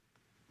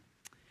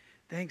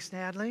Thanks,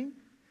 Natalie.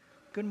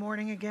 Good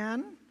morning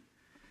again.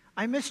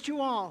 I missed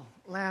you all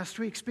last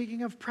week.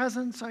 Speaking of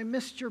presence, I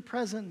missed your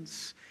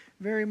presence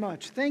very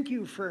much. Thank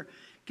you for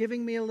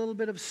giving me a little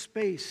bit of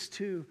space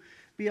to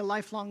be a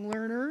lifelong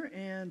learner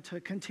and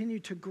to continue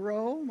to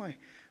grow.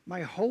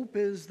 My hope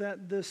is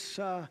that this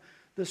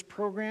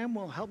program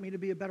will help me to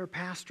be a better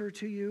pastor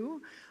to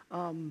you.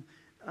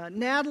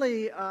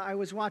 Natalie, I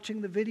was watching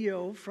the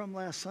video from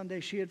last Sunday.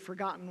 She had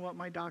forgotten what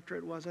my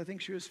doctorate was. I think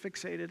she was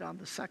fixated on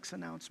the sex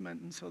announcement,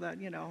 and so that,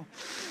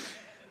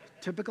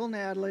 typical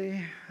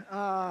Natalie.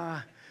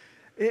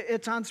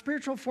 It's on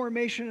spiritual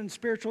formation and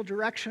spiritual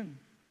direction.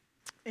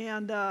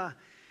 And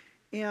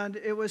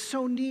it was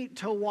so neat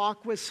to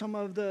walk with some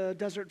of the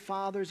Desert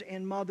Fathers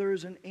and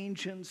Mothers and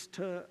ancients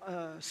to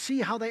see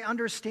how they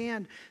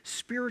understand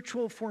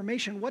spiritual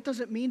formation. What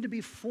does it mean to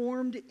be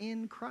formed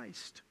in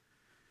Christ?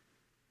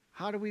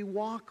 How do we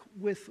walk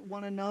with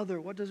one another?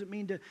 What does it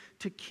mean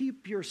to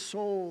keep your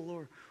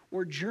soul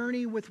or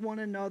journey with one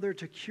another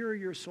to cure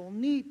your soul?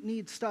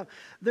 Neat stuff.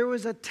 There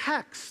was a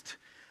text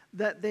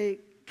that they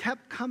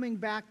kept coming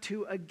back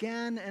to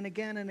again and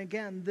again and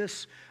again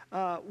this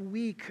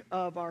week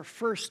of our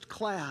first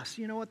class.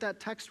 You know what that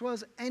text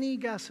was? Any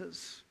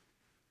guesses?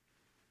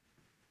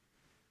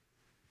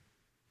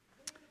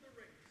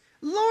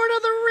 Lord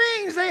of the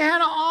Rings. They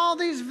had all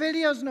these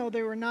videos. No,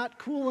 they were not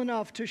cool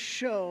enough to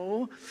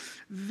show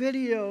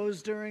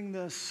videos during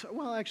this.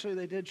 Well, actually,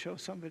 they did show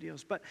some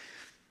videos. But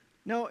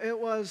no, it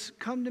was,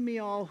 "Come to me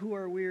all who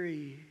are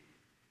weary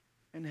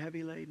and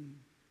heavy laden,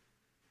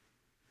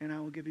 and I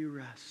will give you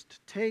rest.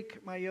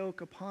 Take my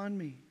yoke upon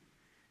me,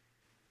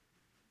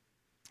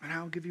 and I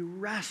will give you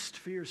rest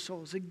for your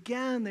souls."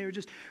 Again, they were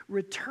just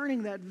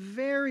returning that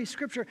very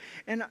scripture.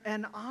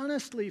 And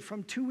honestly,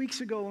 from 2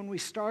 weeks ago when we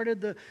started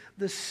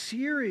the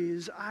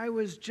series, I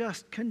was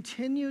just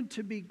continued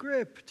to be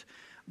gripped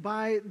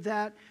by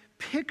that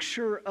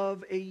picture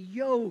of a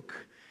yoke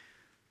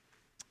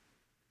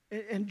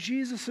and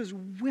Jesus'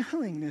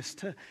 willingness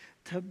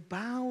to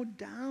bow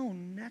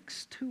down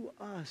next to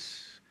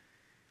us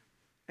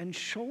and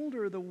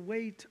shoulder the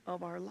weight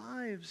of our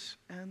lives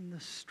and the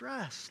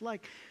stress.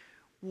 Like,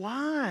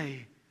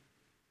 why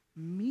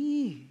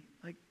me?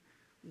 Like,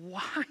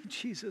 why,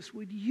 Jesus,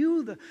 would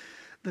you,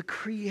 the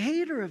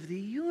creator of the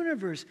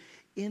universe,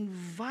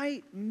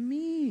 invite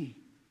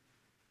me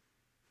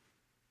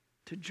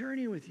to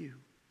journey with you?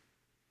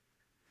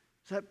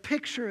 So that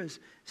picture has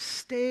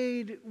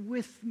stayed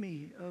with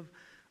me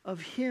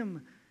of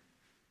him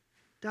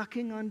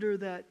ducking under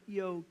that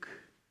yoke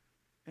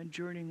and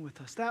journeying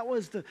with us. That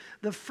was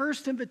the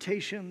first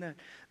invitation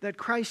that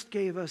Christ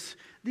gave us.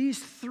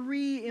 These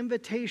three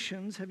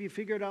invitations, have you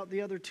figured out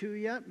the other two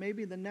yet?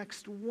 Maybe the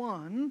next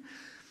one.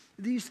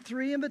 These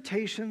three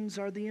invitations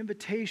are the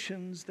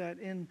invitations that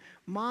in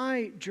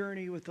my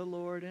journey with the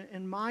Lord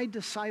and my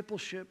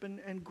discipleship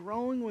and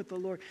growing with the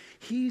Lord,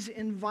 he's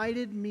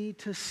invited me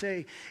to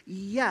say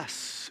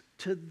yes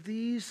to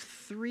these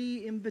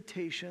three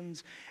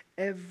invitations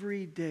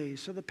every day.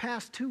 So the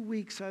past 2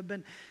 weeks I've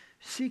been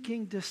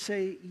seeking to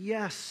say,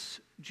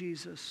 "Yes,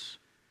 Jesus,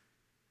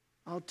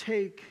 I'll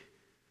take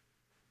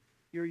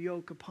your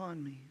yoke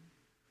upon me.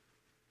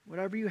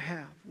 Whatever you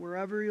have,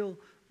 wherever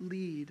you'll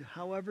lead,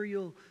 however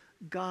you'll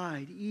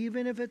guide,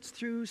 even if it's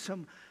through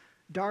some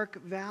dark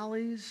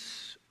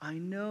valleys, I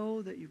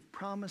know that you've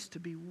promised to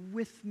be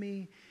with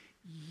me.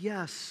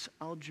 Yes,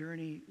 I'll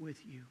journey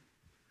with you."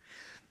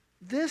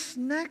 This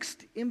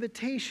next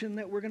invitation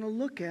that we're going to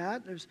look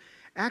at, there's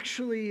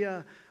actually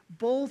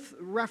both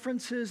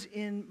references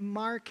in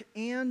Mark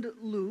and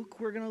Luke.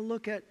 We're going to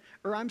look at,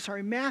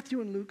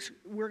 Matthew and Luke's.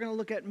 We're going to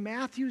look at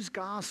Matthew's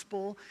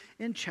gospel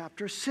in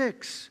chapter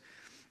 6.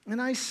 And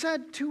I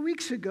said 2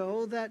 weeks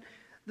ago that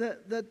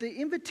the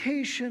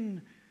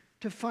invitation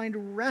to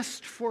find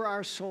rest for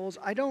our souls,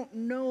 I don't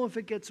know if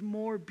it gets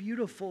more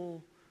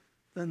beautiful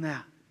than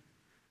that.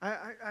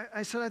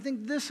 I said, I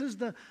think this is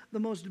the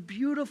most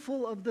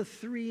beautiful of the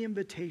three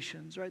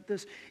invitations, right?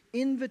 This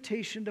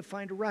invitation to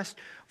find rest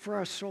for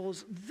our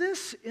souls.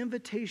 This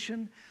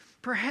invitation,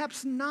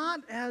 perhaps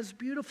not as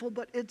beautiful,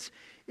 but it's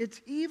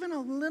even a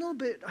little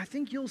bit, I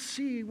think you'll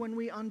see when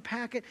we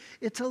unpack it,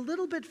 it's a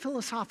little bit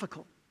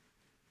philosophical.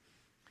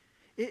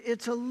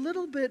 It's a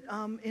little bit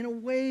in a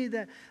way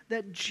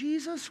that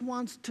Jesus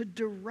wants to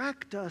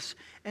direct us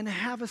and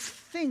have us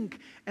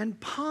think and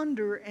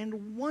ponder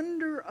and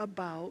wonder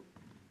about,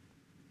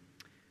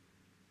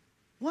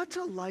 what's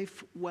a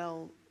life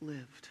well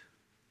lived?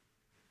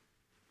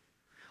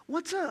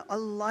 What's a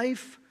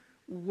life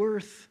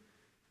worth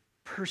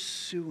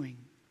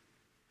pursuing?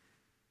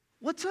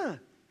 What's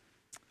a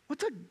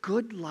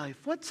good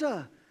life? What's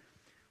a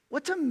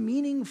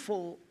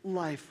meaningful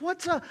life?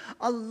 What's a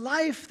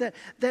life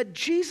that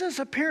Jesus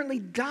apparently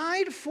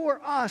died for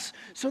us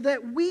so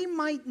that we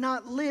might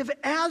not live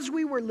as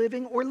we were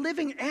living or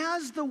living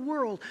as the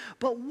world,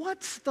 but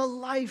what's the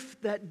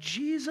life that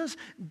Jesus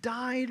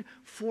died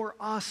for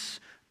us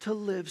to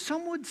live?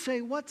 Some would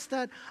say, what's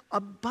that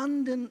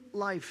abundant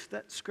life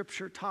that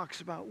Scripture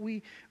talks about?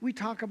 We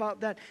talk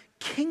about that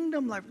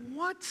kingdom life.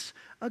 What's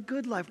a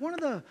good life? One of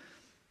the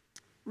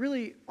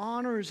really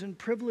honors and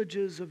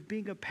privileges of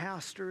being a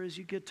pastor is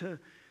you get to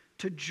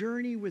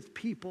journey with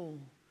people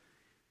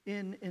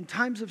in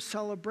times of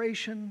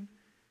celebration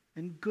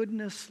and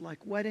goodness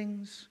like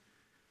weddings.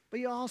 But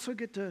you also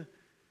get the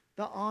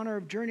honor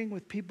of journeying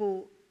with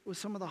people with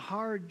some of the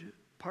hard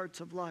parts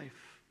of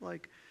life,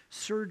 like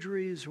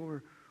surgeries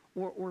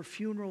or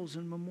funerals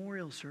and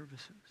memorial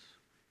services.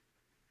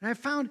 And I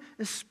found,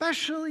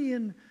 especially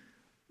in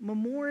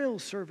memorial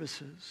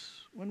services,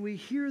 when we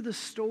hear the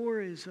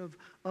stories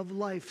of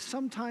life,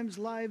 sometimes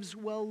lives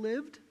well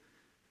lived,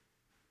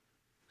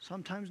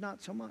 sometimes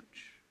not so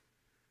much.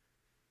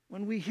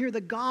 When we hear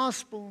the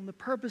gospel and the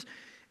purpose,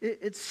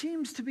 it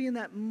seems to be in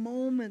that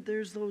moment,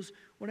 there's those,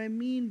 what I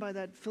mean by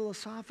that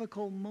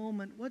philosophical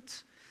moment,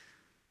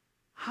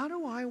 how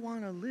do I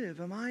want to live?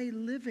 Am I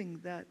living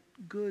that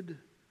good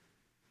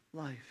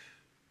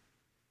life?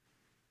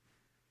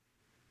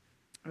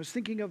 I was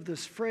thinking of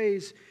this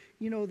phrase,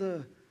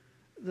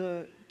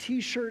 the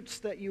T-shirts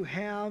that you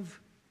have,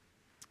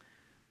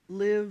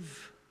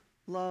 live,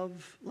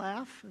 love,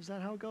 laugh. Is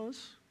that how it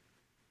goes?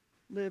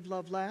 Live,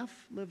 love,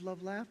 laugh. Live,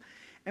 love, laugh.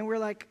 And we're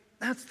like,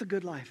 that's the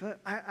good life.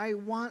 I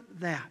want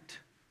that.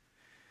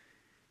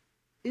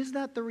 Is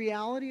that the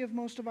reality of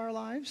most of our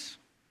lives?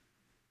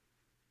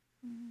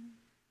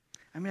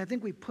 I mean, I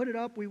think we put it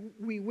up.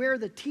 We wear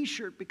the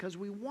T-shirt because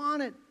we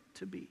want it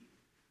to be.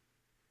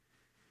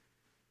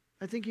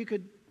 I think you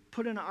could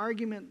put an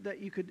argument that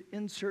you could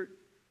insert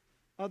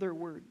other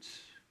words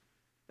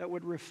that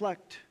would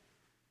reflect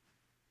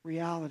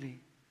reality,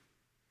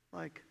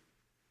 like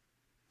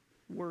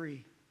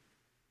worry,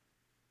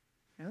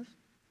 yes?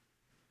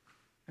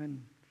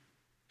 And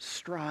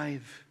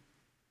strive,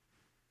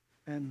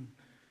 and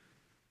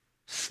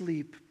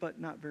sleep, but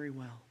not very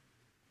well.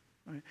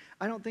 Right?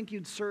 I don't think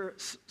you'd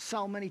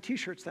sell many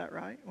T-shirts that,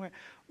 right?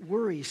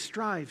 Worry,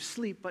 strive,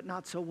 sleep, but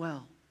not so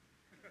well.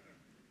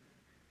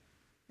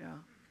 Yeah.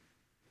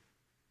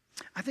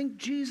 I think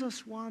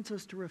Jesus wants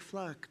us to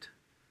reflect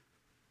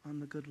on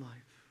the good life.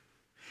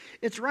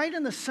 It's right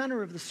in the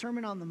center of the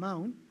Sermon on the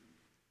Mount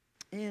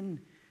in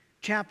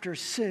chapter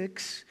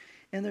 6,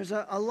 and there's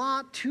a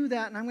lot to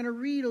that, and I'm going to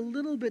read a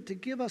little bit to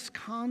give us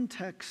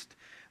context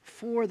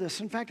for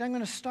this. In fact, I'm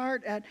going to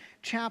start at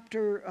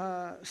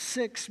chapter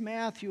 6,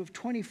 Matthew of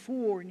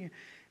 24, and you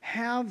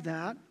have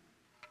that.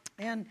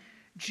 And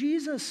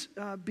Jesus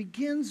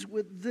begins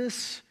with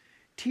this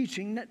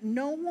teaching that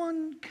no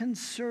one can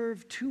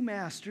serve two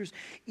masters.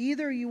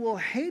 Either you will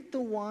hate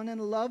the one and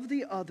love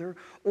the other,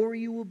 or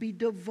you will be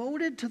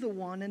devoted to the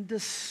one and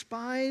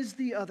despise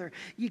the other.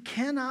 You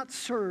cannot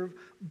serve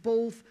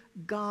both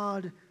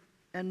God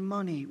and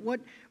money.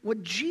 What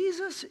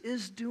Jesus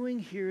is doing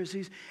here is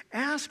he's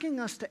asking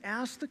us to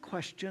ask the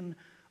question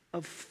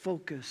of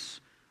focus,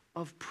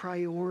 of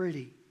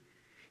priority.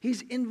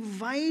 He's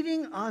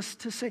inviting us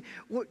to say,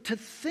 to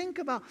think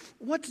about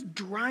what's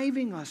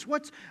driving us,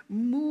 what's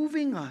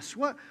moving us,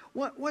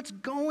 what's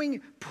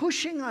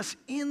pushing us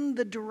in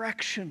the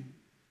direction.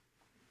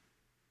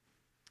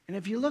 And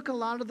if you look a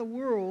lot of the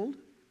world,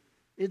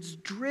 it's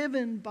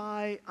driven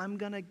by, I'm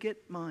going to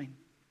get mine.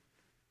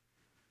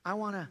 I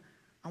want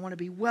to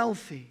be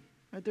wealthy.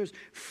 Right? There's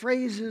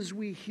phrases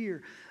we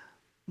hear.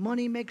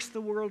 Money makes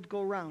the world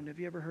go round. Have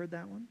you ever heard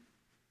that one?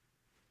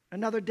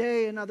 Another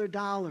day, another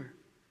dollar.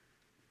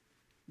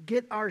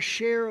 Get our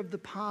share of the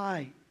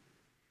pie.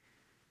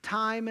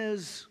 Time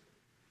is,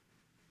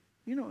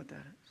 you know what that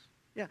is.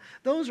 Yeah,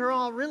 those are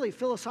all really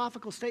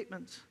philosophical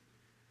statements.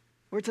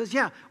 Where it says,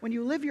 yeah, when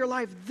you live your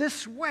life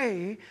this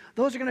way,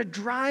 those are going to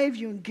drive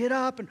you and get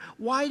up. And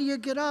why do you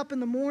get up in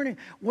the morning?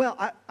 Well,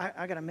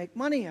 I got to make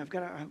money. I've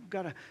got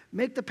to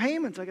make the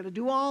payments. I got to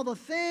do all the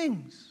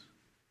things.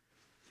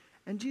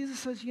 And Jesus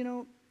says,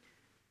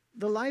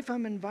 the life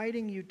I'm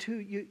inviting you to,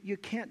 you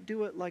can't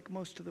do it like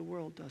most of the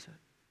world does it.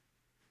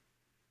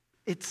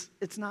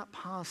 It's not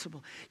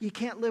possible. You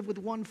can't live with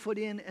one foot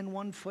in and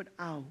one foot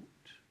out.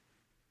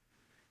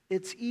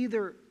 It's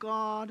either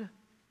God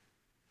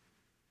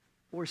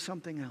or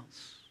something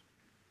else.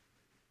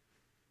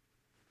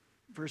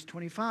 Verse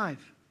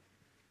 25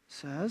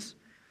 says,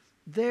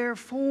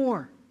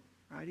 therefore,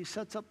 right? He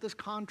sets up this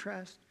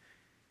contrast.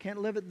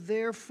 Can't live it.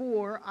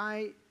 Therefore,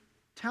 I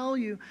tell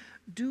you,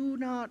 do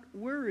not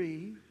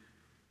worry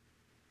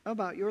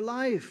about your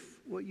life,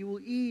 what you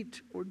will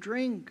eat or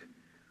drink,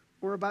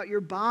 or about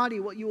your body,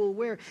 what you will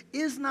wear.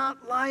 Is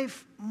not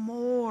life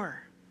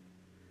more?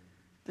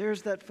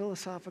 There's that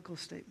philosophical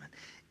statement.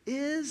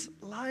 Is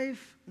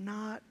life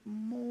not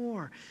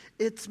more?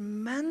 It's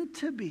meant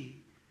to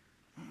be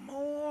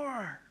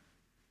more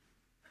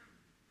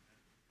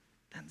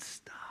than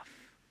stuff.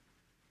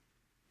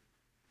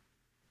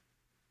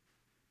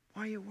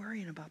 Why are you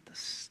worrying about the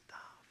stuff?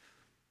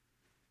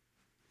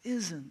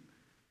 Isn't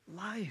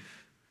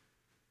life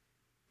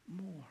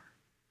more?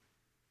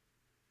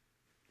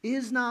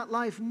 Is not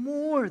life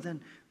more than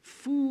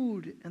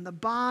food and the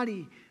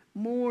body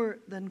more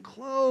than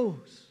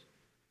clothes?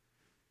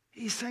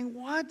 He's saying,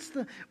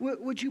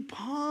 would you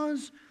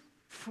pause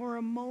for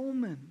a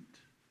moment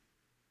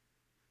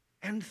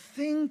and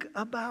think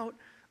about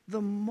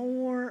the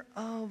more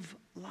of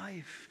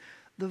life,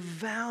 the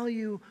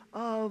value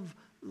of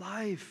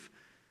life,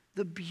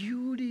 the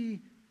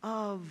beauty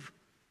of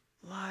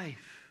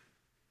life.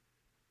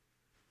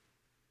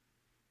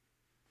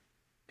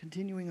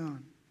 Continuing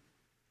on.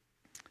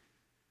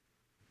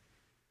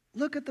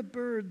 Look at the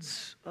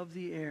birds of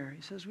the air.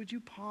 He says, would you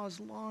pause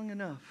long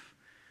enough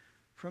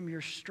from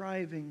your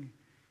striving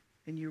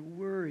and your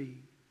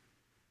worry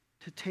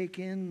to take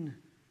in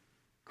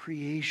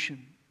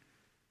creation?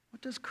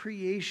 What does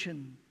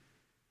creation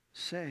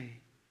say?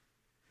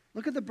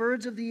 Look at the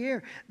birds of the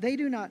air. They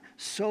do not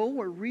sow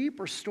or reap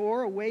or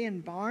store away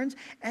in barns,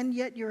 and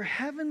yet your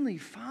heavenly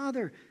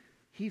Father,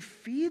 He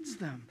feeds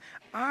them.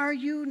 Are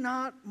you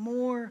not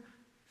more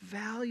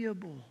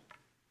valuable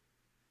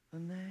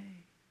than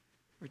they?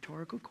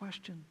 Rhetorical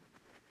question.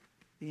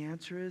 The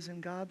answer is,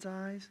 in God's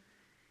eyes,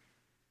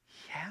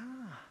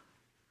 yeah,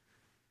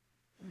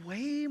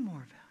 way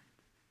more valuable.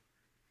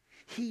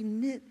 He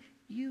knit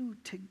you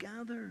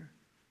together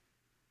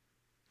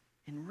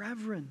in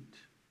reverent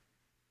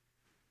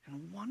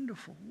and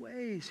wonderful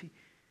ways. He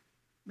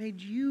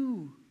made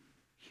you,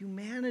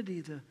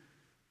 humanity, the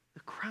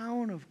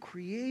crown of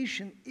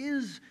creation.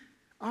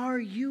 Are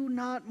you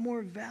not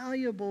more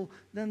valuable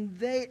than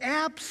they?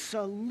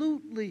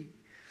 Absolutely.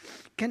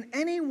 Can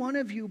any one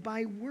of you,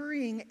 by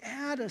worrying,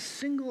 add a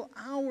single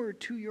hour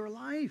to your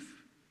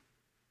life?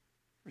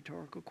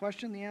 Rhetorical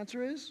question. The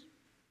answer is,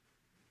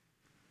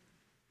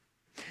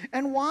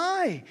 and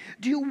why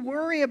do you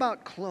worry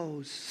about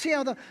clothes? See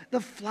how the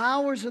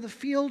flowers of the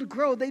field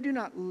grow. They do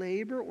not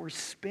labor or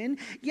spin.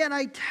 Yet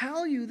I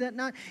tell you that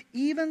not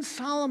even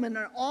Solomon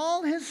in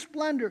all his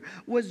splendor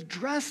was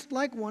dressed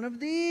like one of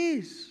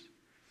these.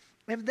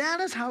 If that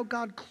is how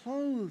God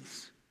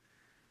clothes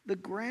the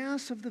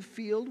grass of the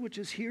field, which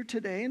is here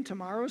today and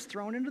tomorrow is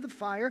thrown into the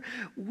fire,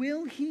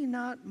 will He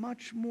not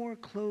much more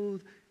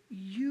clothe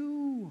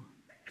you?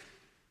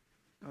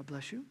 God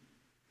bless you.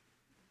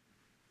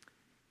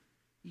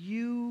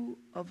 You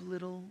of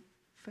little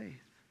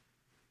faith.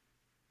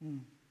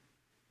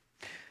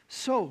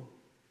 So,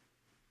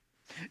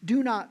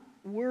 do not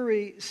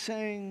worry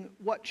saying,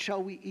 what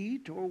shall we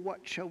eat, or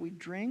what shall we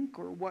drink,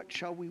 or what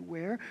shall we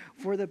wear?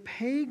 For the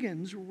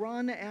pagans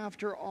run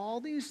after all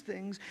these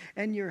things,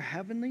 and your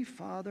heavenly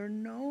Father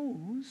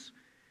knows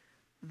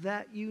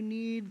that you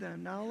need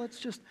them. Now let's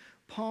just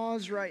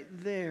pause right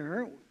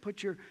there.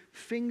 Put your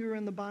finger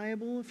in the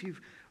Bible if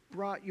you've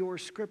brought your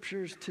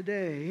scriptures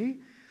today.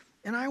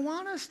 And I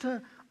want us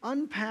to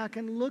unpack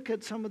and look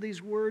at some of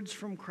these words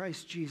from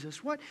Christ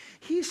Jesus. What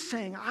He's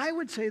saying, I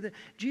would say that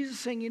Jesus is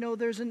saying,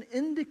 there's an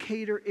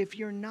indicator if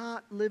you're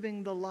not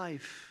living the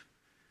life.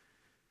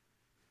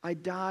 I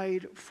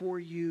died for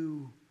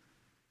you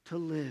to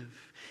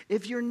live.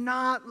 If you're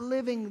not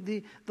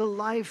living the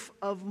life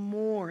of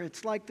more,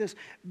 it's like this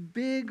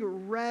big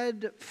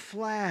red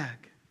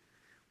flag.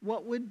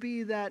 What would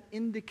be that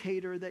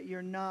indicator that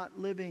you're not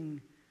living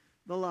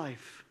the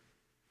life?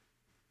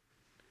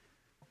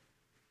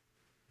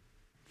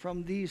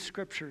 From these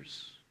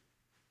scriptures.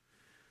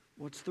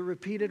 What's the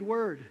repeated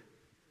word?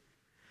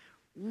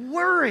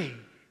 Worry.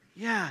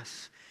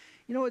 Yes.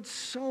 It's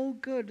so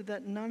good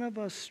that none of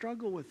us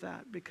struggle with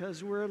that,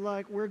 because we're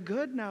like, we're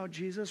good now,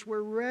 Jesus.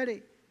 We're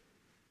ready.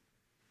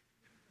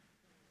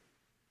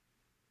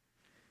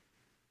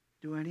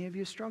 Do any of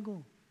you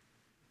struggle?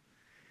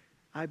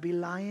 I'd be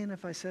lying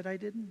if I said I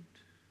didn't.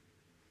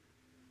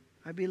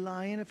 I'd be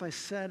lying if I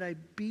said I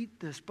beat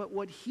this. But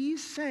what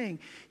he's saying,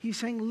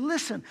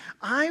 listen,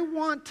 I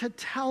want to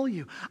tell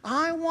you,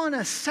 I want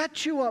to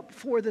set you up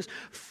for this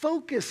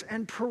focus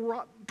and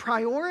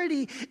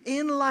priority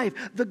in life,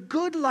 the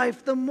good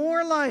life, the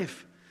more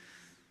life.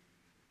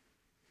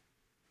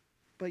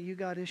 But you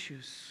got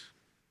issues.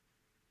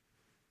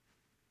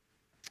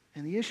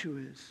 And the issue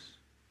is,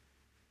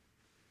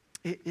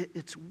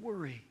 it's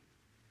worry.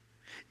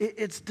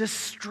 It's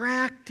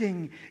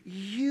distracting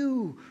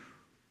you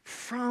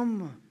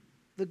from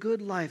the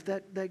good life.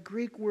 That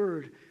Greek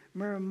word,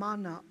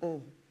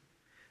 merimanao,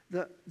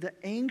 the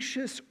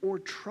anxious or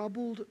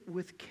troubled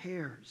with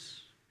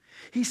cares.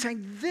 He's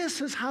saying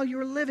this is how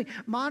you're living.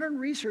 Modern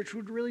research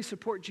would really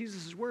support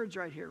Jesus' words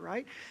right here,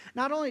 right?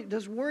 Not only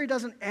does worry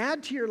doesn't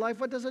add to your life,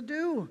 what does it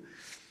do?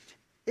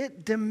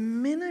 It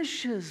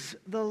diminishes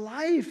the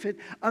life. It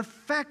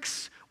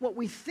affects what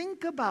we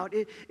think about.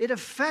 It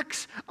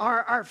affects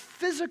our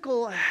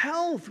physical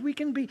health. We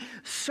can be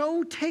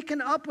so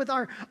taken up with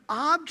our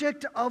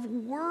object of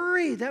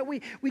worry that we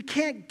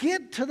can't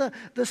get to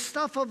the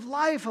stuff of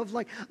life, of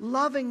like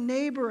loving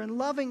neighbor and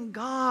loving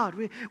God.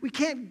 We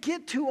can't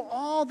get to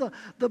all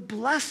the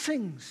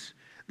blessings,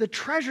 the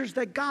treasures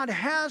that God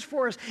has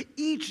for us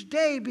each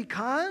day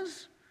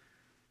because,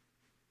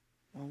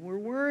 well, we're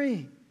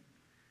worrying.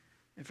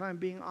 If I'm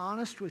being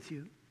honest with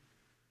you,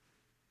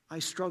 I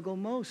struggle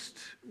most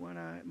when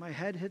my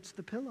head hits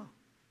the pillow.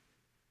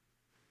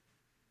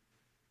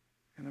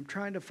 And I'm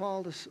trying to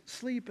fall to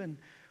sleep, and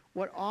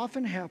what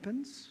often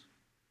happens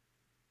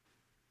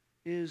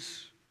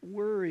is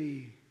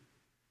worry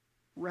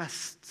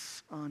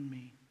rests on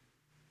me.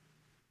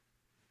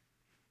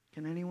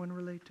 Can anyone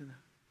relate to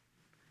that?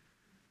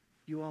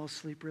 You all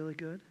sleep really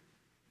good?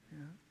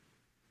 Yeah.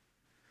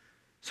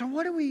 So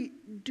what do we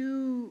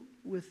do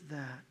with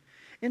that?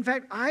 In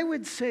fact, I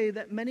would say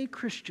that many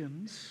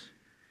Christians,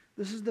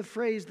 this is the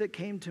phrase that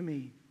came to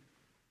me.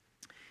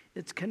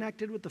 It's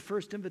connected with the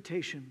first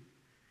invitation.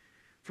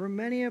 For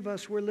many of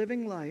us, we're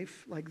living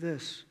life like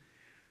this.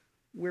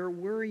 We're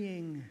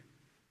worrying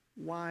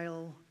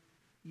while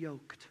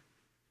yoked.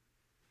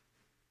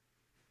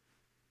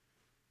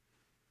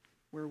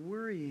 We're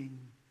worrying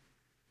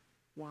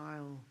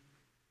while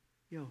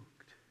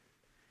yoked.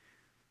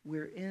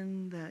 We're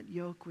in that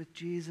yoke with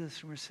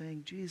Jesus, and we're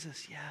saying,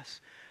 Jesus, yes,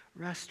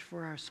 rest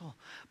for our soul.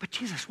 But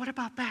Jesus, what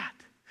about that?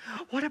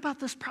 What about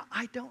this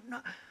I don't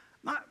know.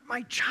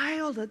 My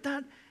child at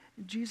that.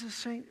 And Jesus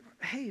saying,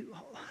 hey,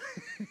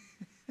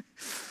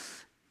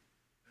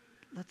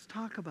 let's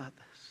talk about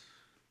this.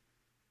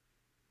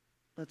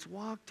 Let's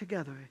walk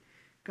together. I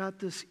got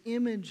this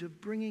image of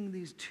bringing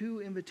these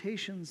two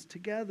invitations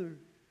together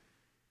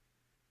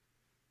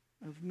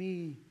of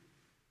me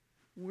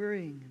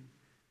worrying and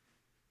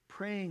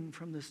praying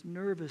from this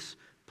nervous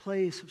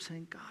place of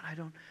saying, God,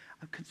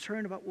 I'm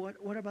concerned about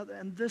what about that?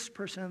 And this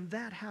person and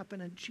that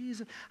happened. And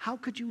Jesus, how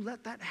could you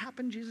let that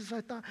happen, Jesus?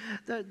 I thought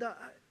that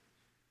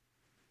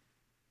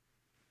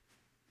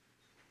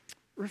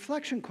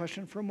reflection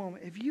question for a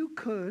moment. If you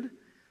could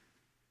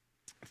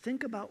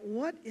think about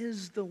what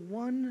is the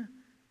one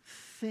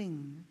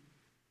thing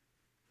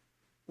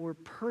or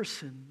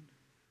person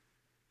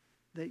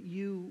that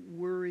you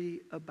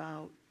worry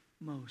about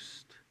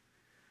most?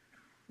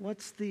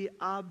 What's the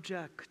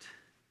object?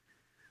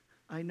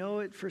 I know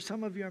it for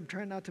some of you, I'm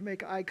trying not to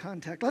make eye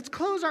contact. Let's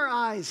close our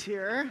eyes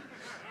here.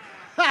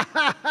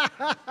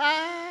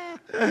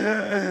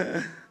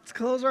 Let's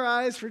close our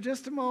eyes for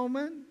just a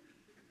moment.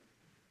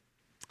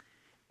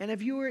 And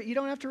if you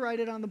don't have to write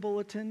it on the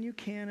bulletin, you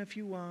can if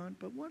you want,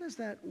 but what is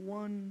that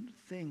one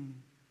thing?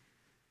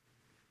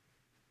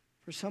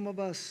 For some of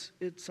us,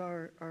 it's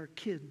our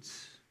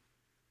kids,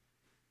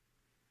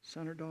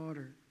 son or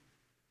daughter.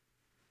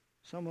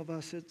 Some of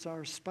us, it's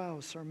our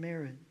spouse, our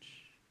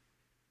marriage.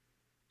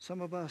 Some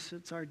of us,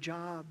 it's our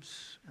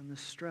jobs and the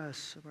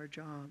stress of our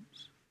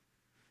jobs.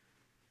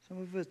 Some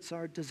of it's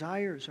our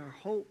desires, our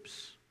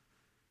hopes,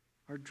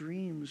 our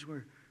dreams.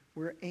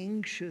 We're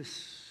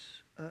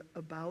anxious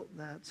about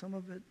that. Some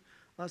of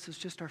us, it's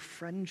just our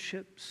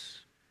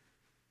friendships.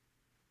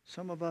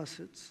 Some of us,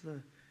 it's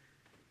the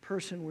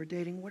person we're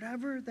dating,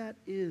 whatever that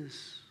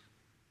is.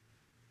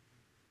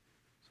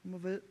 Some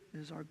of it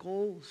is our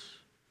goals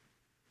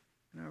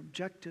and our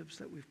objectives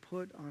that we've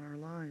put on our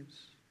lives.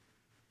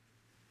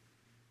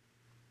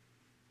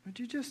 Would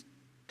you just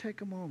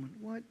take a moment?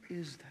 What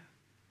is that?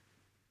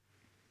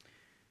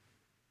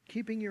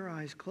 Keeping your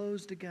eyes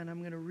closed again, I'm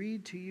going to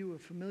read to you a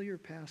familiar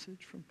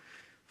passage from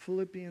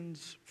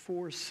Philippians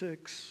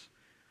 4:6,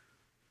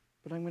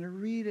 but I'm going to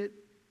read it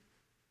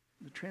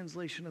in the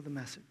translation of the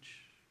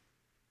Message.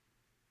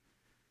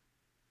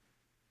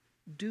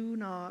 Do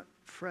not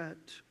fret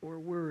or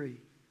worry.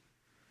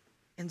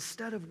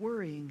 Instead of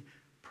worrying,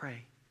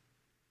 pray.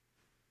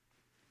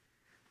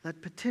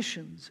 Let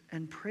petitions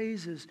and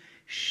praises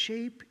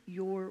shape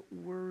your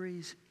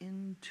worries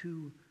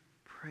into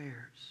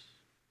prayers.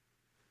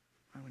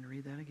 I'm going to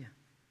read that again.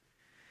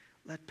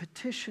 Let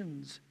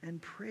petitions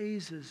and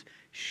praises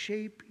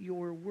shape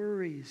your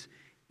worries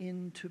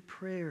into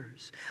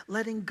prayers,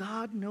 letting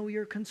God know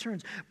your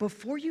concerns.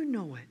 Before you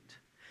know it,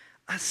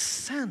 a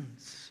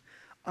sense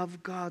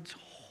of God's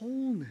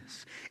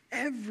wholeness,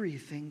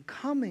 everything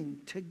coming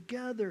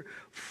together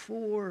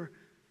for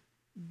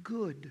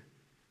good,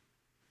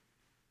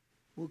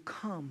 will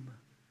come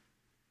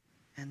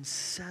and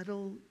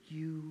settle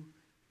you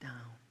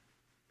down.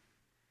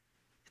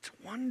 It's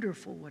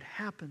wonderful what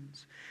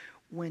happens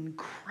when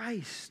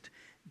Christ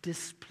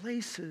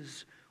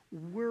displaces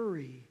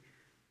worry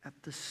at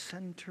the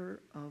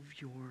center of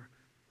your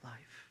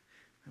life.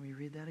 Let me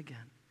read that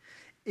again.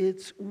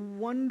 It's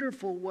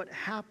wonderful what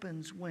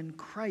happens when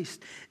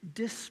Christ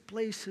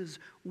displaces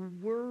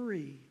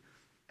worry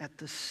at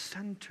the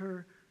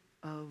center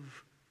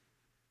of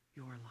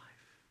your life.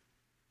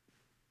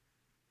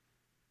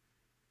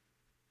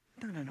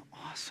 Isn't that an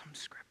awesome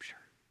scripture?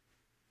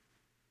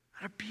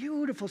 A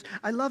beautiful,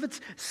 I love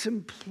its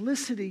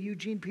simplicity,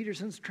 Eugene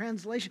Peterson's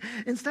translation.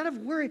 Instead of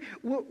worry,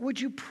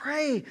 would you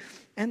pray?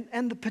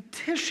 And the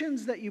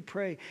petitions that you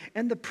pray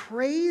and the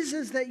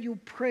praises that you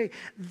pray,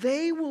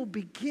 they will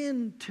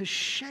begin to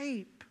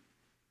shape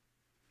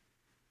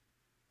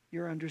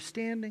your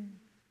understanding,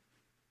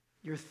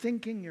 your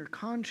thinking, your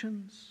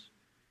conscience,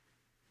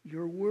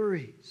 your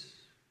worries.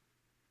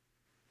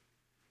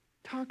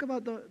 Talk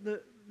about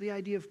the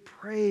idea of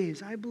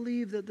praise. I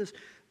believe that this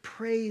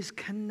praise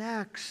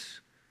connects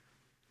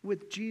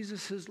with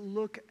Jesus'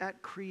 look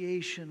at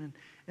creation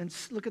and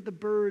look at the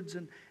birds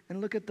and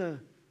look at the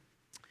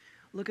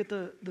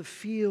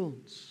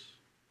fields.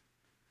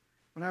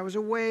 When I was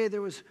away,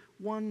 there was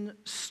one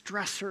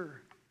stressor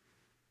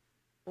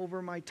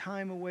over my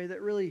time away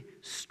that really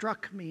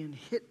struck me and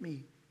hit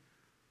me.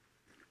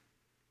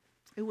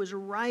 It was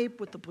ripe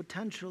with the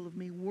potential of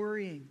me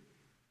worrying.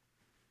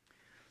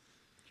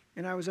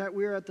 And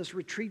we were at this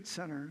retreat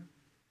center.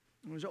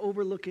 It was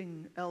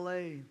overlooking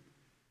LA.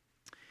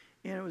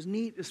 And it was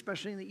neat,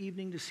 especially in the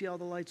evening, to see all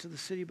the lights of the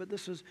city. But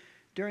this was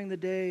during the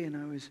day, and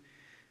I was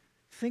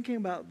thinking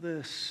about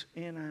this,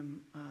 and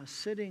I'm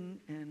sitting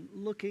and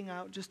looking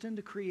out just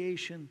into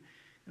creation,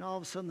 and all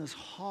of a sudden this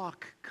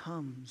hawk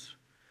comes.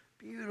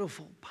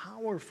 Beautiful,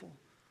 powerful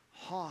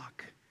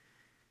hawk.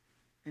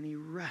 And he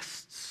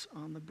rests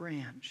on the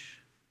branch.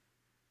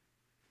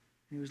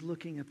 And he was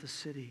looking at the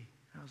city.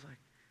 I was like,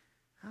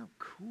 how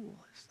cool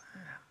is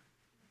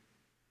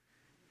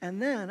that?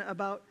 And then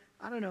about,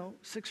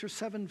 6 or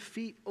 7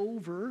 feet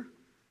over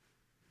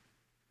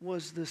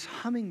was this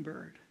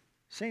hummingbird.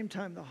 Same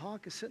time the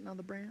hawk is sitting on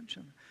the branch,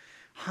 and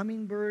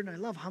hummingbird, and I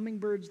love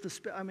hummingbirds.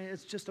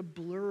 It's just a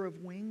blur of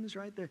wings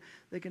right there.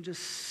 They can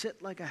just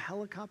sit like a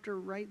helicopter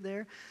right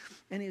there.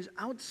 And he's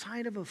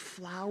outside of a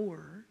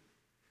flower,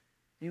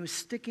 and he was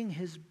sticking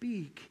his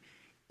beak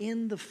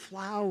in the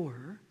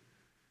flower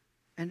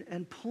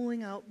and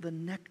pulling out the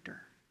nectar.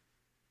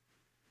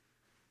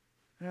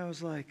 And I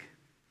was like,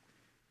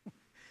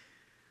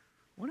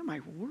 what am I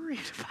worried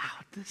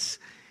about? This,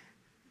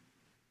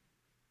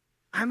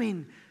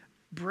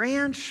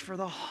 branch for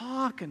the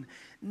hawk and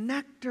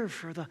nectar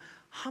for the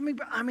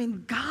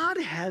hummingbird.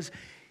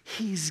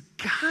 He's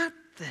got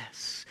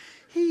this.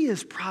 He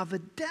is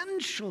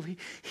providential.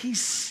 He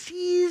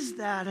sees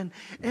that.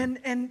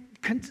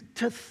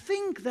 To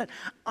think that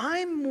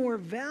I'm more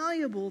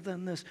valuable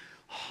than this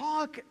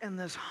hawk and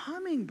this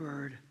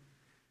hummingbird.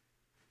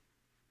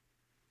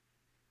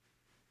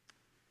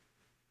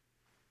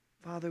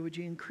 Father, would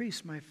you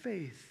increase my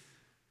faith?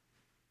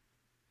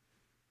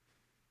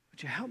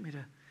 Would you help me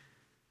to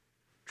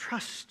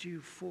trust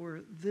you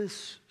for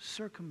this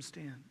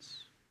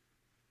circumstance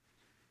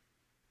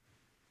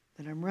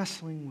that I'm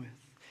wrestling with?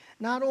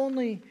 Not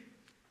only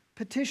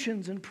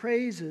petitions and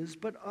praises,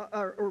 but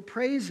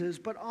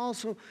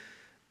also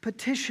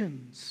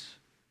petitions,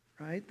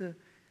 right?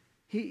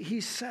 He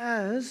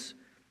says,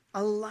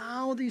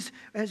 allow these,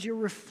 as you're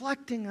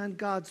reflecting on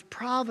God's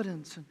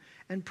providence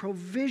and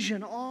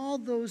provision, all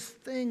those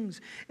things,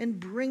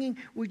 and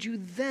would you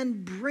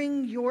then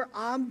bring your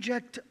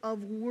object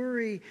of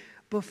worry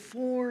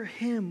before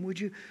Him? Would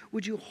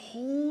you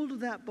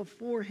hold that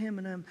before Him?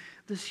 And I'm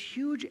this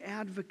huge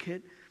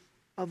advocate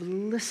of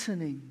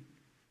listening,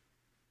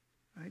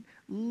 right?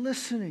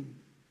 Listening.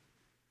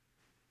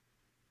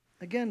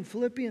 Again,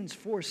 Philippians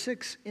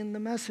 4:6 in the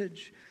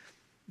Message.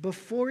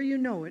 Before you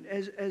know it,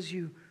 as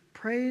you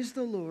praise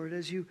the Lord,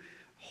 as you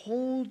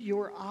hold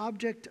your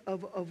object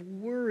of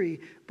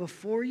worry,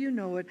 before you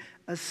know it,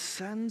 a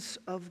sense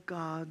of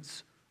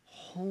God's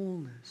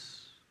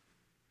wholeness.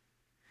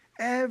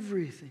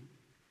 Everything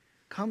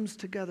comes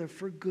together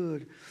for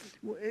good.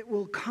 It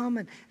will come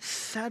and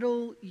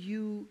settle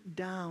you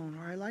down.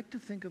 Or I like to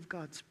think of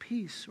God's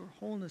peace or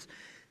wholeness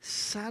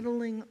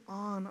settling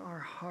on our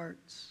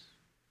hearts.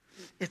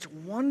 It's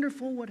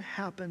wonderful what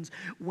happens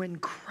when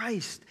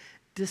Christ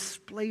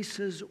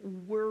displaces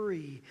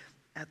worry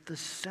at the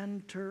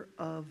center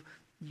of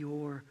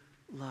your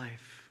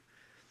life.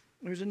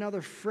 There's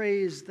another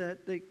phrase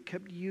that they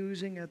kept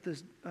using at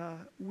this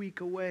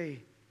week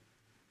away.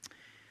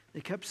 They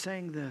kept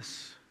saying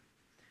this: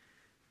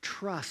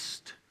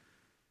 trust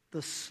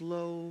the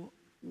slow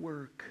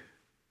work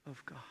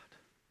of God.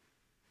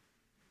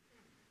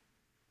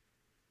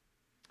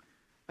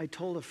 I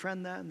told a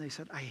friend that, and they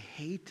said, I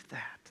hate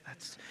that.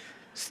 That's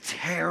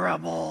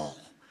terrible.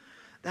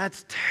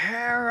 That's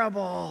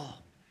terrible.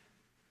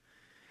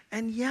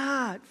 And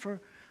yet,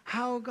 for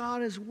how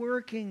God is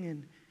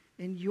working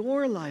in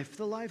your life,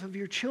 the life of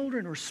your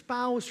children or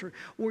spouse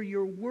or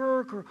your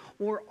work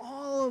or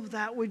all of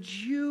that, would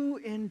you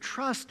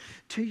entrust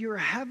to your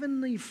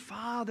heavenly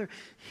Father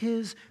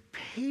His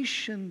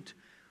patient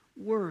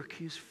work?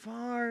 He's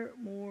far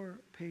more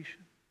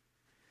patient.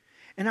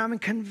 And I'm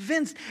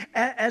convinced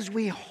as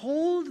we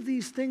hold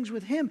these things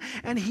with Him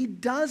and He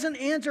doesn't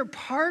answer,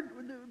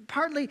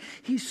 partly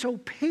He's so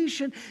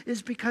patient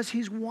is because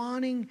He's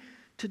wanting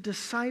to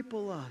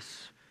disciple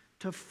us,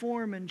 to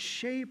form and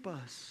shape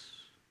us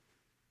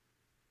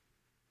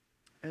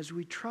as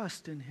we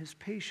trust in His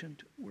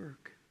patient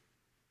work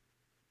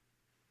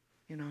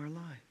in our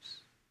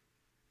lives.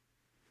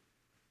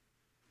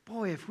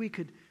 Boy, if we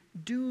could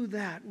do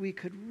that, we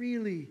could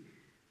really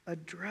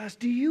address.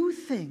 Do you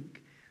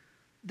think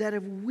that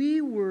if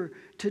we were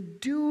to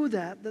do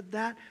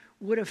that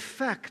would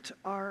affect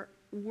our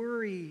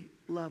worry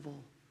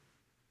level,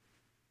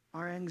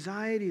 our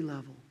anxiety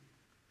level?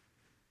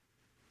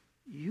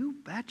 You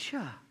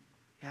betcha,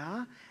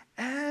 yeah?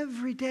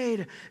 Every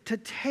day to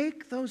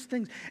take those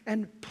things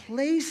and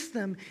place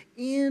them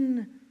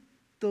in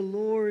the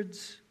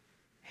Lord's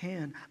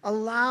hand.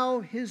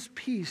 Allow His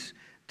peace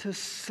to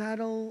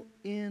settle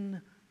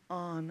in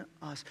on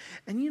us.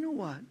 And you know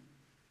what?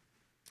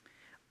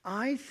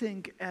 I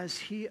think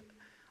as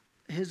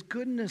His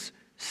goodness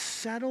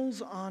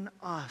settles on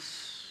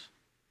us,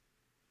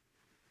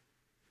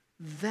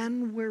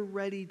 then we're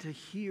ready to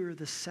hear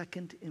the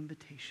second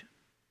invitation.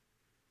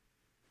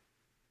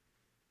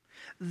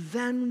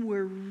 then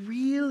we're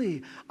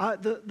really,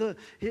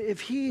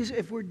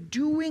 if we're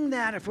doing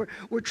that, if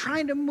we're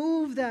trying to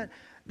move that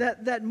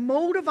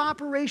mode of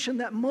operation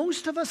that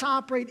most of us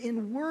operate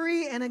in,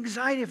 worry and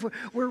anxiety, if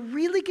we're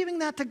really giving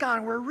that to God,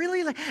 and we're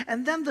really,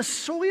 and then the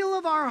soil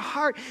of our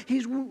heart,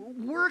 He's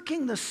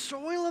working the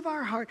soil of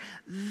our heart,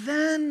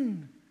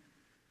 then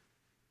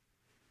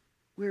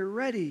we're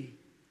ready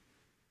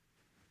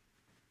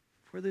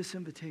for this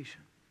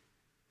invitation.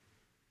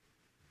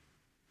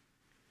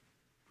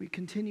 We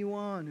continue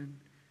on in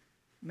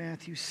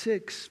Matthew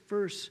 6,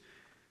 verse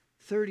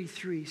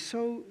 33.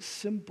 So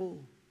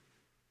simple,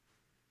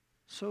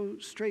 so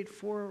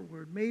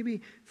straightforward,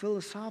 maybe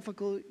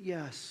philosophical,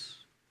 yes,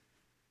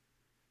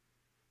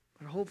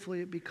 but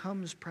hopefully it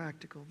becomes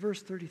practical.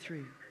 Verse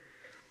 33.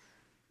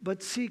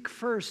 But seek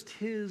first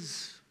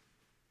His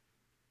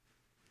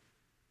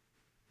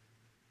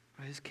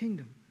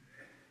kingdom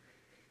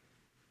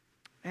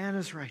and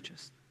His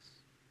righteousness,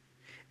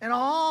 and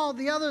all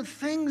the other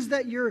things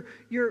that you're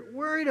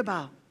worried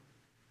about,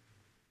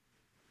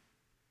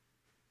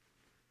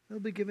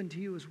 they'll be given to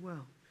you as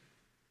well.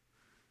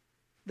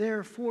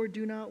 Therefore,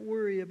 do not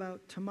worry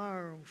about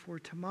tomorrow, for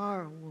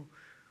tomorrow will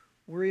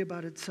worry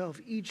about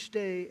itself. Each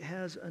day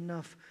has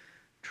enough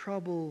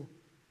trouble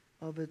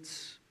of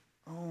its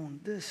own.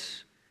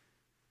 This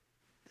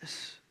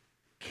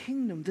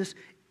kingdom, this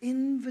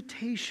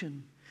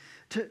invitation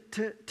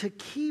to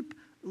keep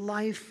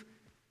life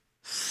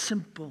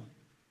simple.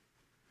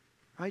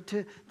 Right?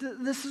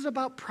 This is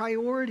about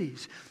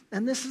priorities,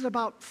 and this is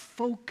about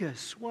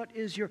focus. What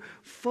is your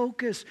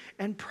focus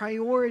and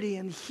priority?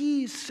 And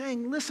He's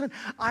saying, listen,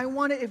 I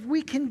want to, if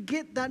we can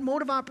get that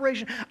mode of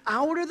operation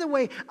out of the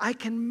way, I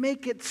can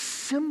make it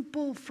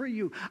simple for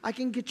you. I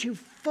can get you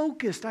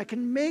focused. I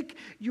can make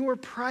your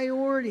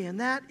priority, and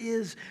that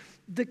is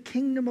the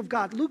kingdom of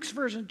God. Luke's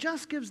version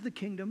just gives the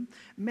kingdom.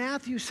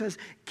 Matthew says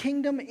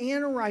kingdom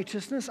and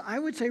righteousness. I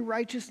would say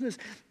righteousness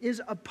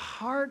is a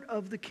part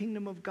of the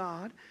kingdom of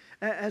God.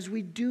 As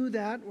we do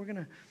that, we're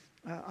going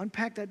to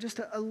unpack that just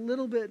a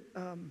little bit.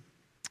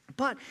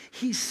 But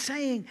he's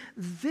saying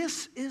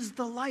this is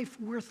the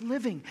life worth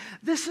living.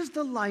 This is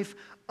the life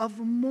of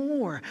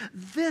more.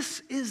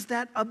 This is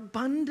that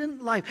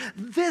abundant life.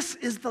 This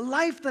is the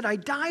life that I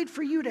died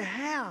for you to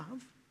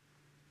have.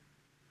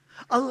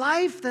 A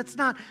life that's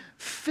not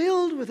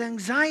filled with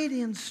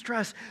anxiety and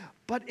stress,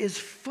 but is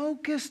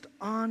focused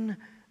on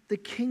the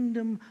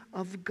kingdom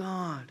of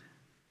God.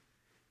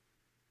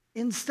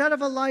 Instead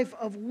of a life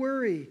of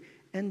worry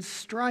and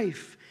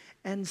strife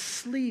and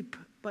sleep,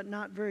 but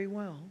not very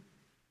well,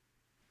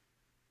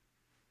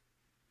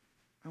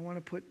 I want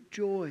to put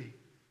joy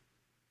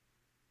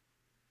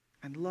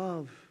and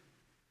love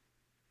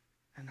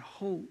and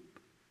hope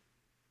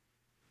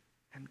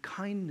and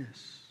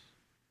kindness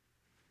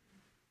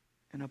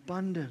and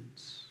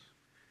abundance.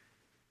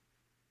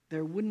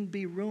 There wouldn't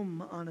be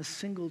room on a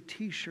single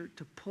t-shirt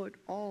to put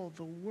all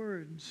the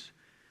words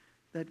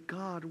that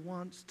God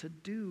wants to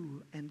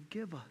do and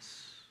give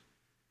us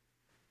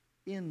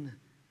in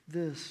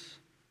this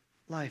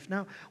life.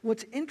 Now,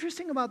 what's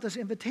interesting about this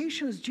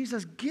invitation is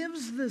Jesus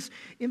gives this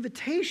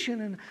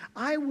invitation, and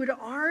I would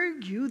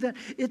argue that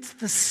it's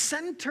the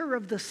center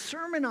of the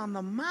Sermon on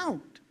the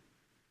Mount.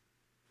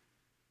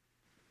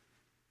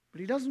 But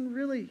He doesn't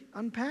really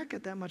unpack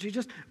it that much. He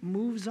just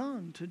moves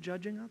on to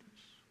judging others.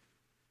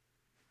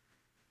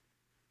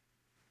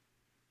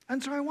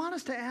 And so I want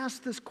us to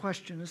ask this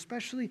question,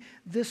 especially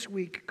this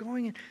week,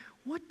 going in,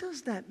 what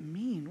does that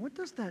mean? What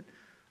does that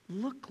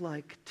look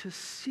like to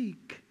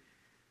seek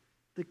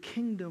the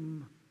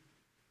kingdom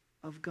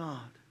of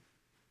God?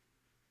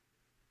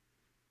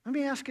 Let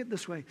me ask it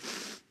this way.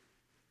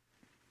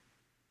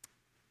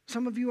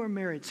 Some of you are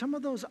married. Some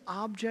of those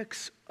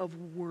objects of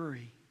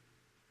worry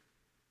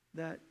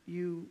that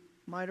you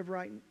might have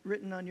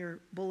written on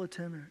your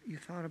bulletin or you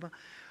thought about,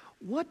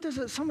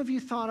 some of you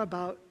thought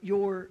about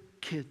your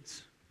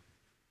kids.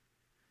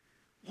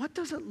 What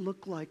does it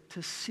look like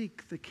to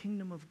seek the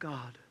kingdom of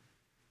God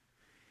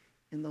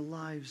in the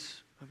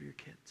lives of your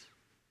kids?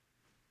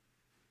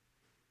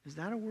 Is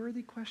that a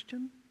worthy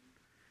question?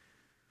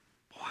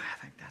 Boy,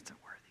 I think that's a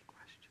worthy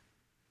question.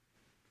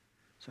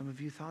 Some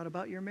of you thought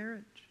about your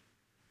marriage.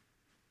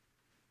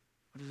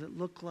 What does it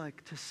look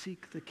like to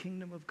seek the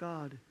kingdom of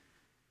God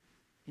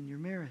in your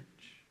marriage?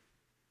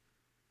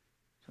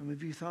 Some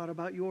of you thought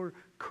about your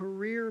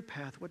career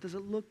path. What does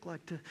it look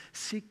like to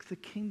seek the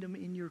kingdom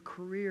in your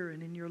career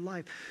and in your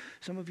life?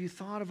 Some of you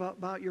thought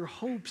about your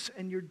hopes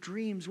and your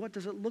dreams. What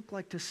does it look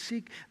like to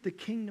seek the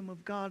kingdom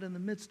of God in the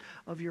midst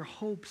of your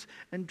hopes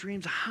and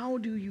dreams? How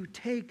do you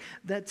take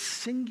that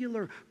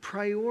singular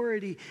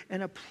priority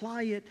and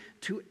apply it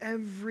to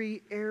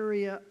every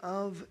area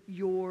of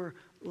your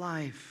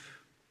life?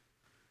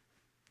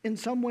 In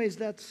some ways,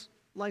 that's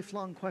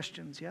lifelong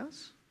questions,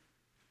 yes?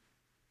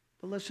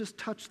 But let's just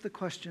touch the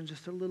question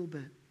just a little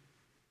bit.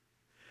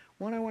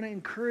 One, I want to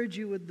encourage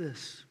you with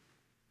this.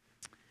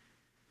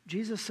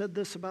 Jesus said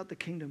this about the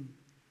kingdom.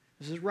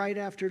 This is right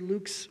after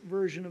Luke's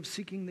version of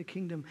seeking the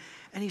kingdom.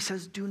 And He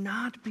says, do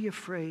not be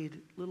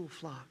afraid, little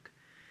flock,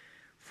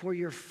 for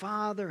your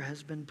Father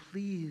has been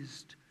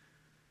pleased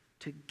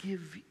to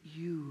give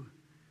you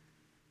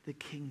the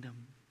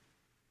kingdom.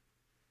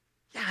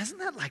 Yeah, isn't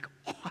that like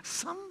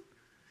awesome?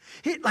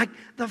 Like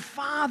the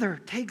Father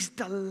takes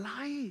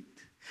delight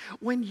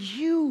when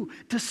you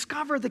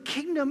discover the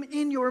kingdom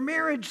in your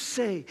marriage,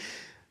 say.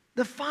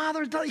 The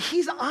Father,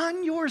 He's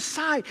on your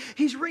side.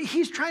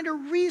 He's trying to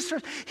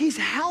research. He's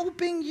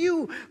helping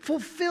you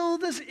fulfill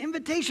this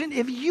invitation.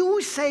 If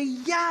you say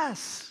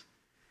yes,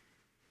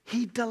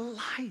 He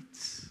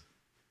delights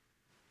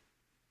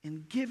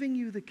in giving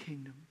you the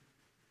kingdom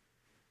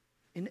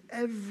in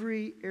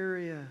every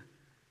area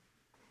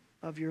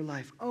of your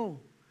life. Oh,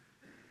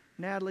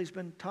 Natalie's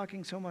been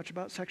talking so much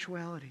about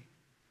sexuality.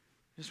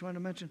 Just wanted to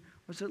mention,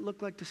 what does it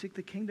look like to seek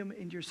the kingdom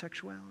in your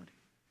sexuality?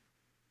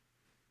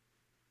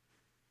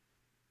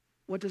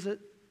 What does it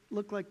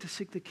look like to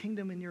seek the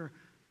kingdom in your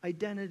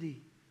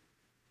identity,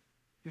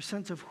 your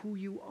sense of who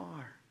you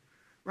are,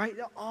 right?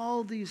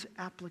 All these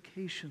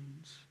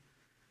applications,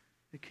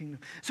 the kingdom.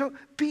 So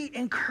be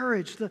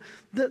encouraged.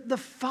 The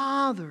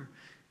Father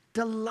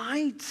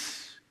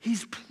delights,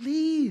 He's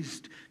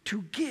pleased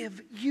to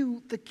give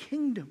you the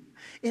kingdom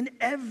in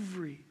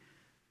every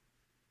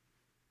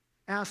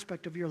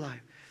aspect of your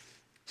life.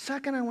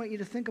 Second, I want you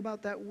to think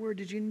about that word.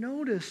 Did you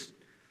notice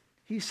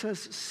He says,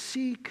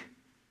 seek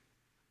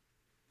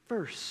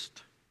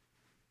first?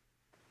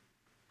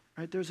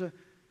 Right? There's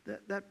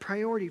that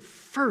priority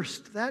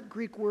first. That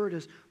Greek word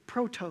is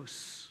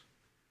protos.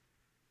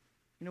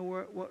 You know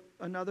what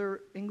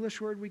another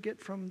English word we get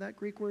from that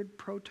Greek word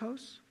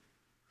protos?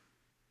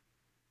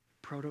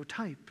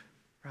 Prototype,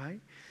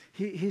 right?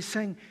 He's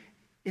saying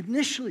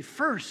initially,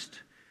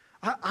 first.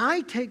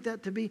 I take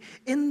that to be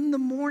in the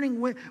morning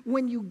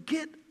when you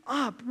get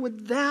up,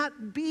 would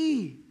that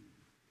be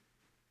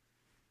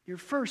your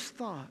first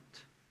thought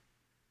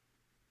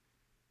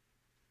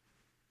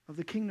of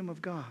the kingdom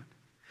of God?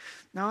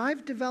 Now,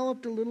 I've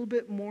developed a little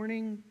bit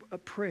morning a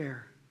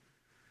prayer.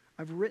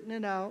 I've written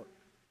it out.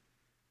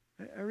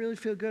 I really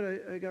feel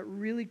good. I got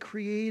really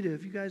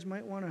creative. You guys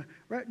might want to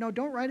write. No,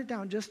 don't write it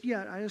down just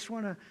yet. I just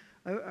want to.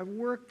 I've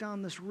worked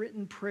on this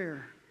written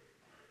prayer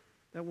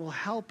that will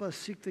help us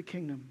seek the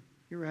kingdom.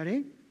 You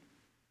ready?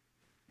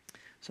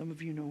 Some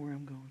of you know where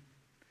I'm going.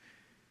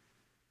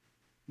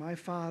 My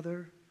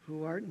Father,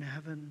 who art in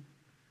heaven,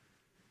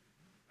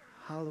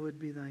 hallowed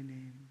be thy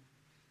name.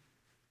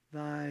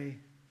 Thy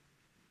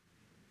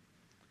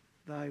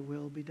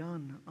will be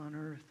done on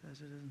earth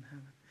as it is in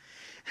heaven.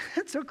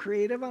 That's so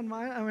creative on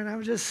I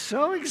was just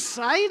so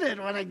excited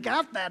when I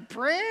got that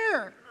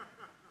prayer.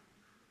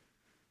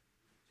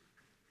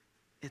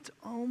 It's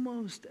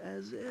almost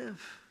as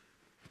if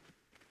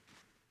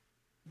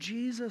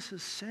Jesus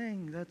is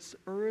saying, that's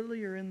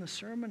earlier in the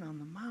Sermon on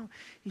the Mount,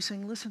 He's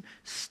saying, listen,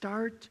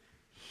 start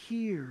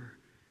here.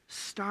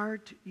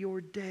 Start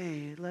your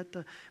day. Let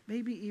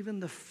maybe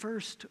even the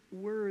first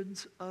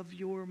words of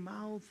your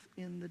mouth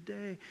in the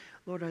day.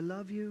 Lord, I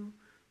love you.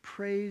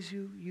 Praise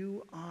you.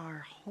 You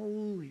are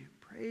holy.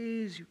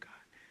 Praise you, God.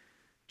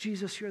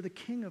 Jesus, you're the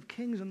King of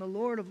kings and the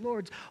Lord of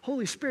lords.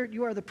 Holy Spirit,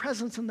 you are the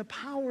presence and the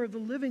power of the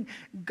living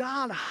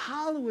God.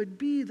 Hallowed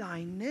be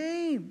thy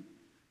name.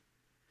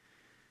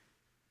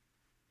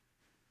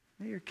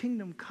 May your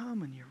kingdom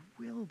come and your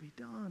will be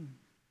done.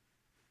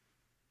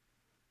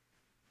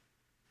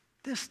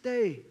 This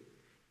day,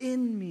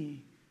 in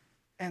me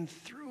and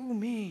through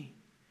me.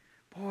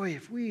 Boy,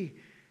 if we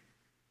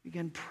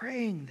begin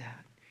praying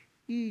that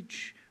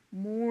each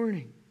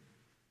morning.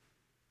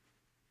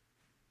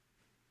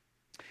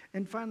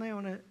 And finally, I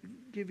want to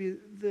give you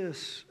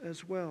this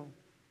as well.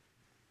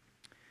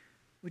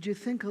 Would you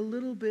think a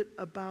little bit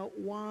about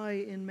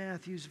why in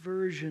Matthew's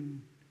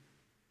version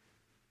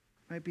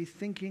might be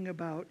thinking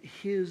about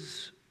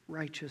His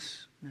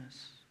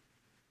righteousness?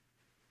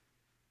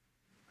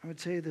 I would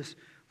say this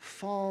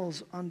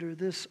falls under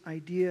this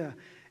idea.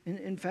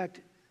 In fact,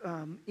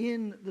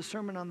 in the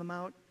Sermon on the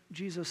Mount,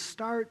 Jesus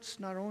starts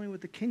not only with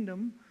the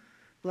kingdom,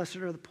 blessed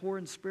are the poor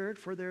in spirit,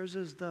 for theirs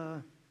is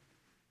the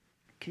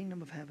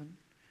kingdom of heaven.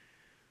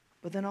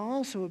 But then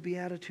also a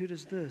beatitude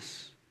is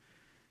this,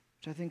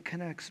 which I think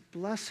connects.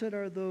 Blessed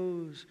are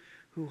those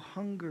who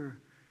hunger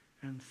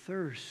and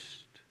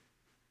thirst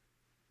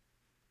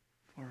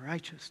for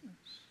righteousness,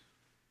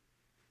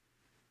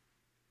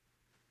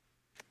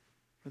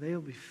 for they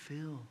will be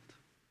filled.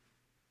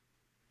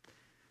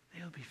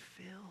 They'll be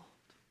filled.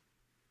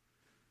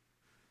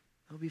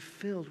 They'll be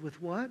filled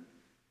with what?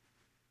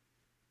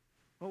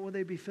 What will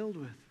they be filled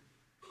with?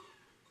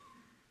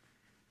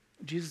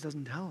 Jesus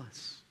doesn't tell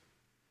us.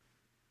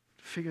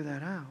 To figure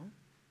that out.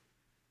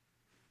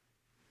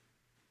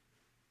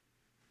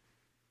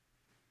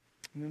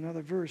 In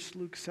another verse,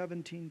 Luke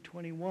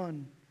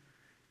 17:21,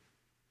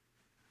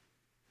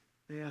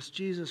 they asked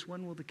Jesus,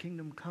 when will the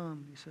kingdom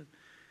come? He said,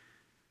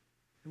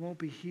 it won't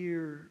be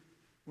here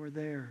or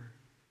there.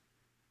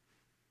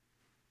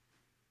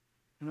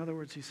 In other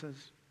words, he says,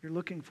 you're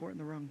looking for it in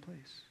the wrong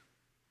place.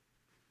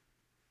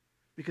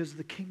 Because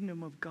the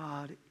kingdom of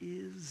God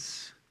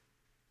is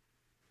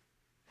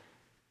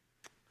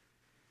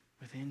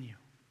within you.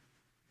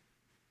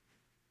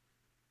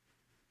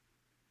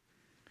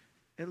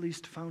 at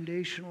least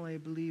foundationally, I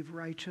believe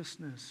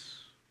righteousness.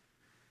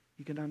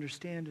 You can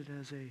understand it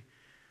as a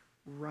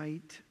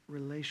right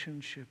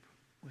relationship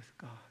with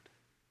God.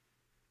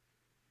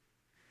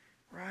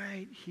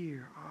 Right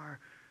here,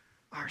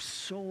 our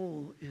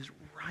soul is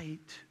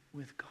right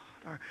with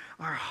God.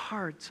 Our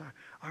hearts,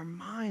 our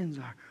minds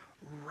are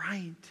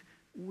right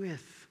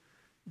with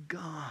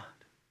God.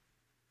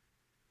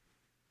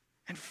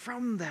 And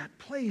from that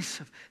place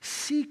of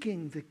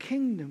seeking the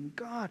kingdom,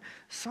 God,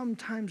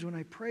 sometimes when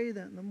I pray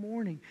that in the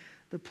morning,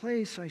 the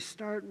place I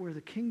start where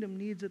the kingdom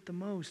needs it the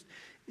most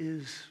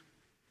is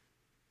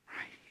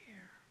right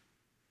here.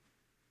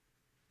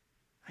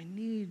 I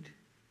need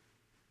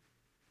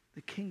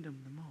the kingdom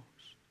the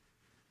most.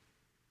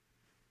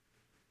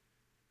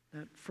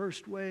 That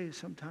first way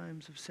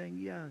sometimes of saying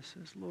yes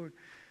is, Lord,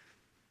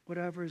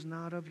 whatever is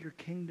not of your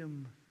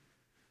kingdom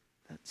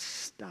that's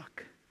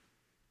stuck,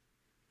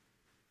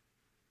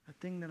 a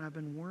thing that I've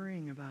been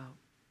worrying about,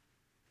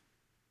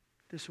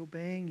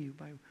 disobeying you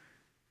by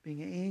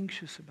being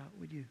anxious about,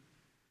 would you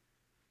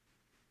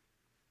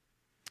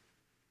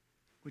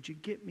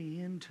get me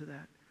into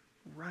that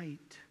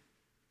right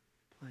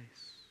place?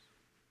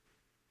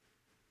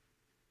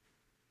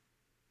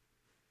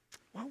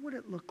 What would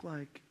it look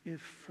like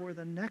if for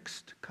the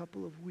next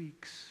couple of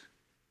weeks,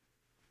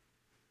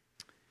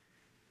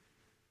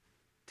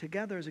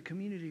 together as a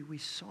community, we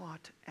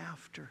sought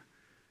after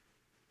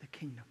the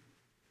kingdom?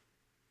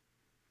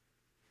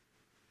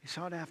 We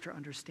sought after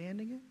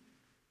understanding it,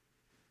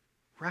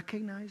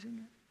 recognizing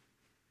it,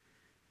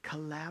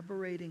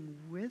 collaborating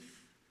with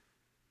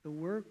the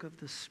work of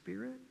the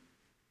Spirit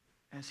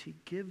as He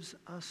gives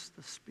us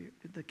the Spirit,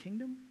 the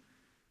kingdom.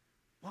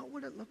 What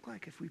would it look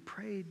like if we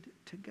prayed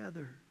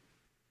together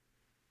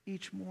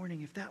each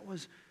morning, if that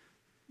was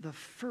the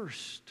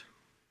first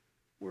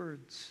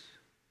words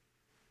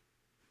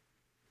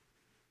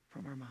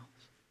from our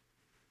mouths?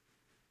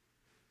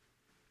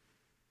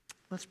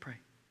 Let's pray.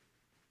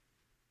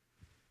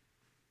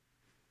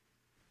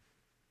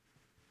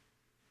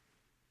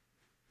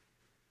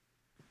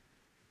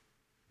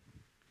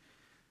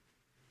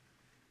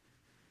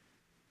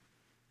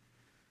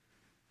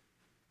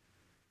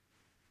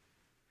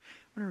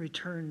 I want to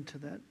return to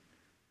that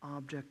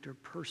object or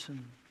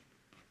person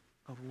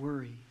of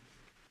worry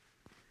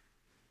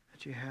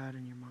that you had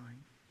in your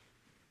mind.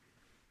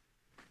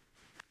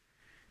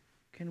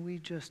 Can we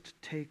just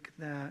take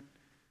that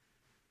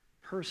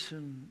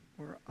person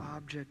or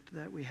object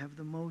that we have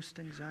the most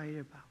anxiety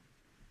about,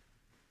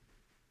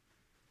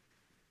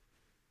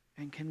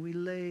 and can we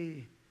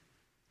lay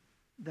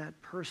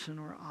that person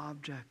or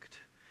object,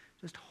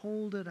 just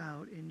hold him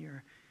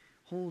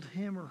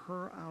or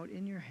her out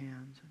in your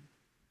hands and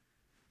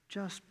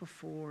just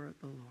before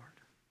the Lord.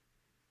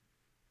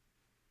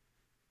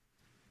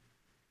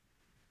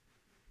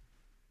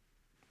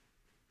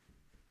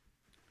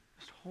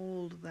 Just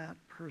hold that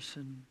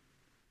person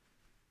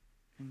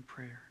in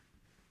prayer.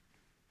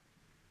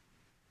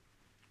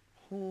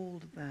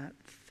 Hold that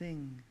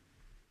thing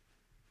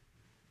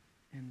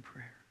in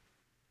prayer.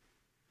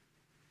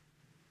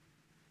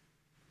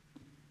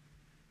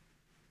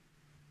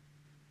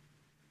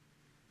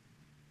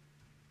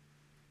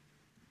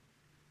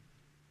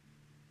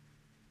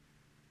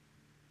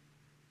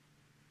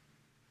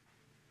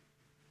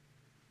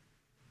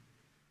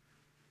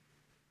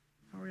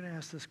 Now we're going to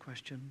ask this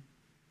question.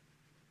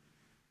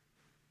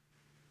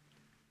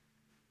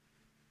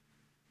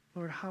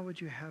 Lord, how would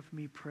you have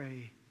me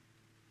pray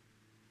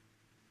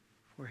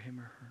for him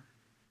or her?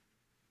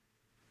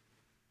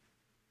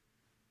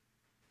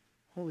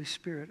 Holy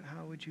Spirit,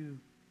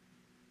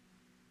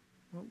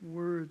 what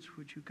words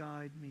would you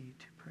guide me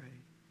to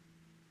pray?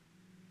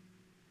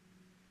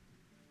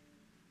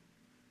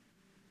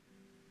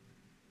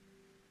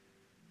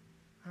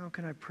 How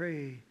can I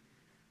pray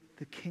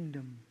the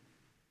kingdom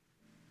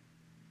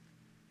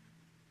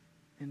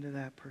into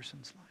that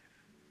person's life?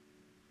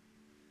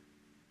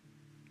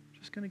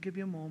 Just going to give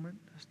you a moment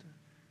just to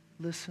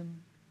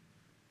listen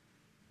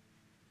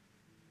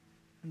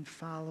and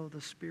follow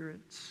the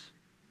Spirit's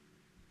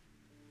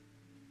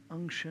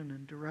unction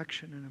and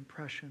direction and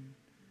impression